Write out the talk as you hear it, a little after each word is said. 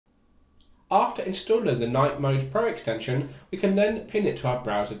After installing the Night Mode Pro extension, we can then pin it to our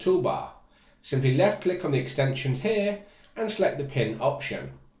browser toolbar. Simply left click on the extensions here and select the pin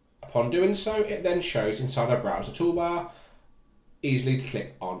option. Upon doing so, it then shows inside our browser toolbar, easily to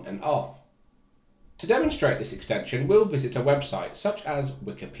click on and off. To demonstrate this extension, we'll visit a website such as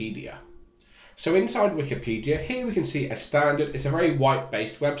Wikipedia. So inside Wikipedia, here we can see a standard, it's a very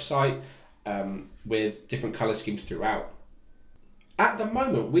white-based website with different colour schemes throughout. At the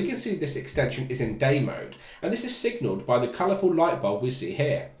moment, we can see this extension is in day mode, and this is signalled by the colourful light bulb we see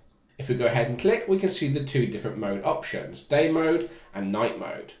here. If we go ahead and click, we can see the two different mode options, day mode and night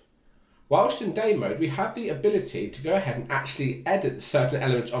mode. Whilst in day mode, we have the ability to go ahead and actually edit certain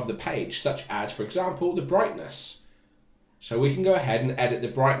elements of the page, such as, for example, the brightness. So we can go ahead and edit the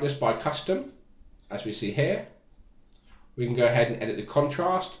brightness by custom, as we see here. We can go ahead and edit the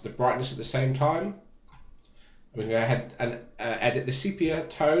contrast, the brightness at the same time. We can go ahead and edit the sepia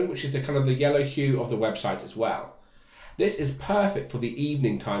tone, which is the kind of the yellow hue of the website as well. This is perfect for the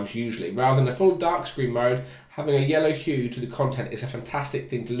evening times usually. Rather than a full dark screen mode, having a yellow hue to the content is a fantastic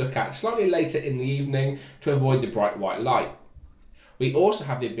thing to look at slightly later in the evening to avoid the bright white light. We also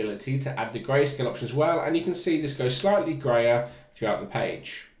have the ability to add the grayscale option as well, and you can see this goes slightly grayer throughout the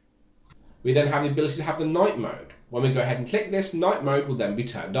page. We then have the ability to have the night mode. When we go ahead and click this, night mode will then be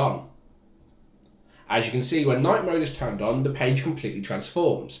turned on. As you can see, when night mode is turned on, the page completely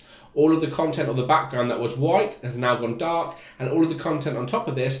transforms. All of the content on the background that was white has now gone dark, and all of the content on top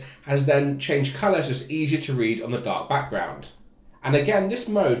of this has then changed colour so it's easier to read on the dark background. And again, this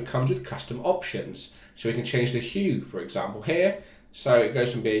mode comes with custom options. So we can change the hue, for example, here. So it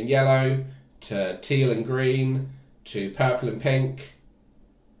goes from being yellow to teal and green to purple and pink,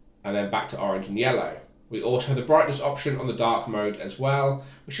 and then back to orange and yellow. We also have the brightness option on the dark mode as well,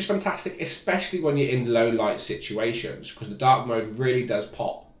 which is fantastic, especially when you're in low light situations, because the dark mode really does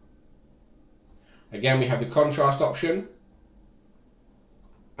pop. Again, we have the contrast option,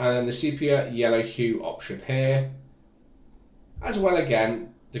 and then the sepia yellow hue option here, as well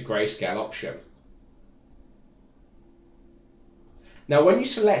again, the grayscale option. Now, when you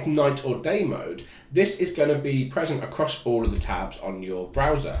select night or day mode, this is going to be present across all of the tabs on your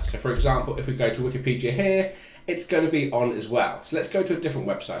browser. So for example, if we go to Wikipedia here, it's going to be on as well. So let's go to a different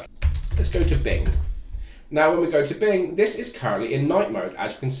website. Let's go to Bing. Now, when we go to Bing, this is currently in night mode,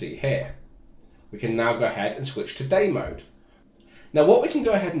 as you can see here. We can now go ahead and switch to day mode. Now, what we can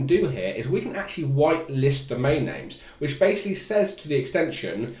go ahead and do here is we can actually whitelist domain names, which basically says to the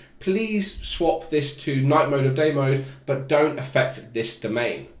extension, please swap this to night mode or day mode, but don't affect this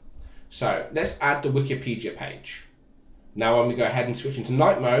domain. So let's add the Wikipedia page. Now, when we go ahead and switch into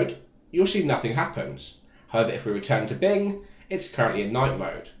night mode, you'll see nothing happens. However, if we return to Bing, it's currently in night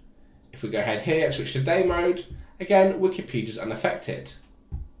mode. If we go ahead here and switch to day mode, again, Wikipedia is unaffected.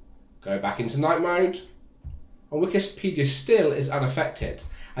 Go back into night mode, and Wikipedia still is unaffected.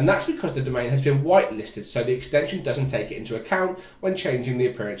 And that's because the domain has been whitelisted, so the extension doesn't take it into account when changing the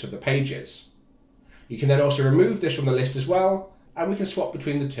appearance of the pages. You can then also remove this from the list as well, and we can swap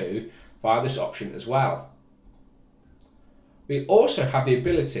between the two via this option as well. We also have the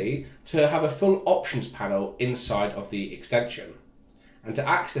ability to have a full options panel inside of the extension. And to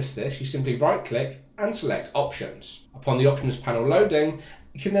access this, you simply right click and select options. Upon the options panel loading,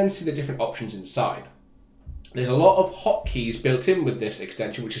 you can then see the different options inside. There's a lot of hotkeys built in with this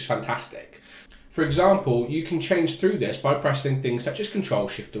extension, which is fantastic. For example, you can change through this by pressing things such as Ctrl,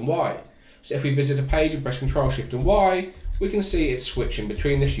 Shift and Y. So if we visit a page and press Ctrl, Shift and Y, we can see it's switching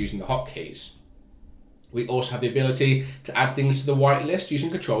between this using the hotkeys. We also have the ability to add things to the whitelist using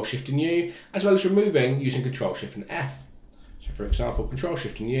Ctrl, Shift and U, as well as removing using Ctrl, Shift and F. So for example, Ctrl,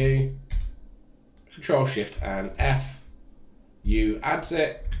 Shift and U, Ctrl, Shift and F, U adds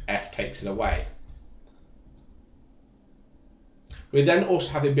it, F takes it away. We then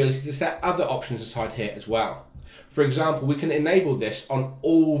also have the ability to set other options aside here as well. For example, we can enable this on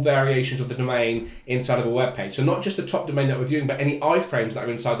all variations of the domain inside of a web page. So not just the top domain that we're viewing, but any iframes that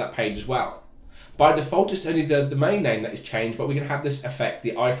are inside that page as well. By default, it's only the domain name that is changed, but we can have this affect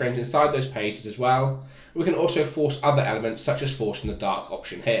the iframes inside those pages as well. We can also force other elements, such as forcing the dark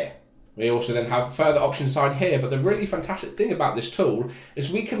option here. We also then have further options inside here, but the really fantastic thing about this tool is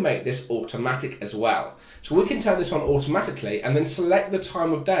we can make this automatic as well. So we can turn this on automatically and then select the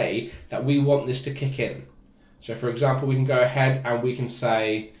time of day that we want this to kick in. So for example, we can go ahead and we can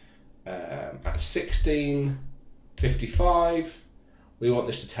say at 16:55, we want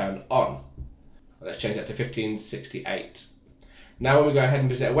this to turn on. Let's change that to 15:68. Now when we go ahead and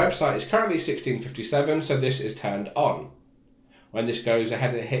visit a website, it's currently 16:57, so this is turned on. When this goes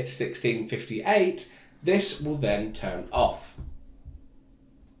ahead and hits 16:58, this will then turn off.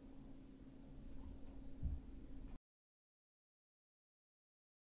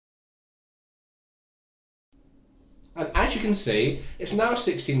 As you can see, it's now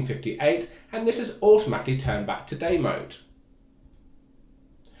 16:58 and this is automatically turned back to day mode.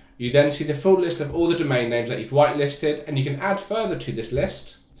 You then see the full list of all the domain names that you've whitelisted, and you can add further to this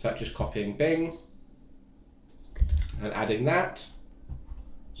list, such as copying Bing and adding that.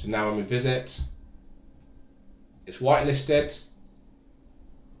 So now when we visit, it's whitelisted,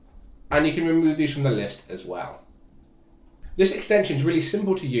 and you can remove these from the list as well. This extension is really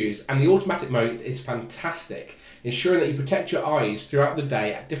simple to use, and the automatic mode is fantastic, ensuring that you protect your eyes throughout the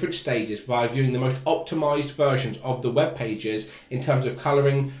day at different stages via viewing the most optimized versions of the web pages in terms of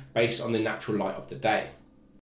coloring based on the natural light of the day.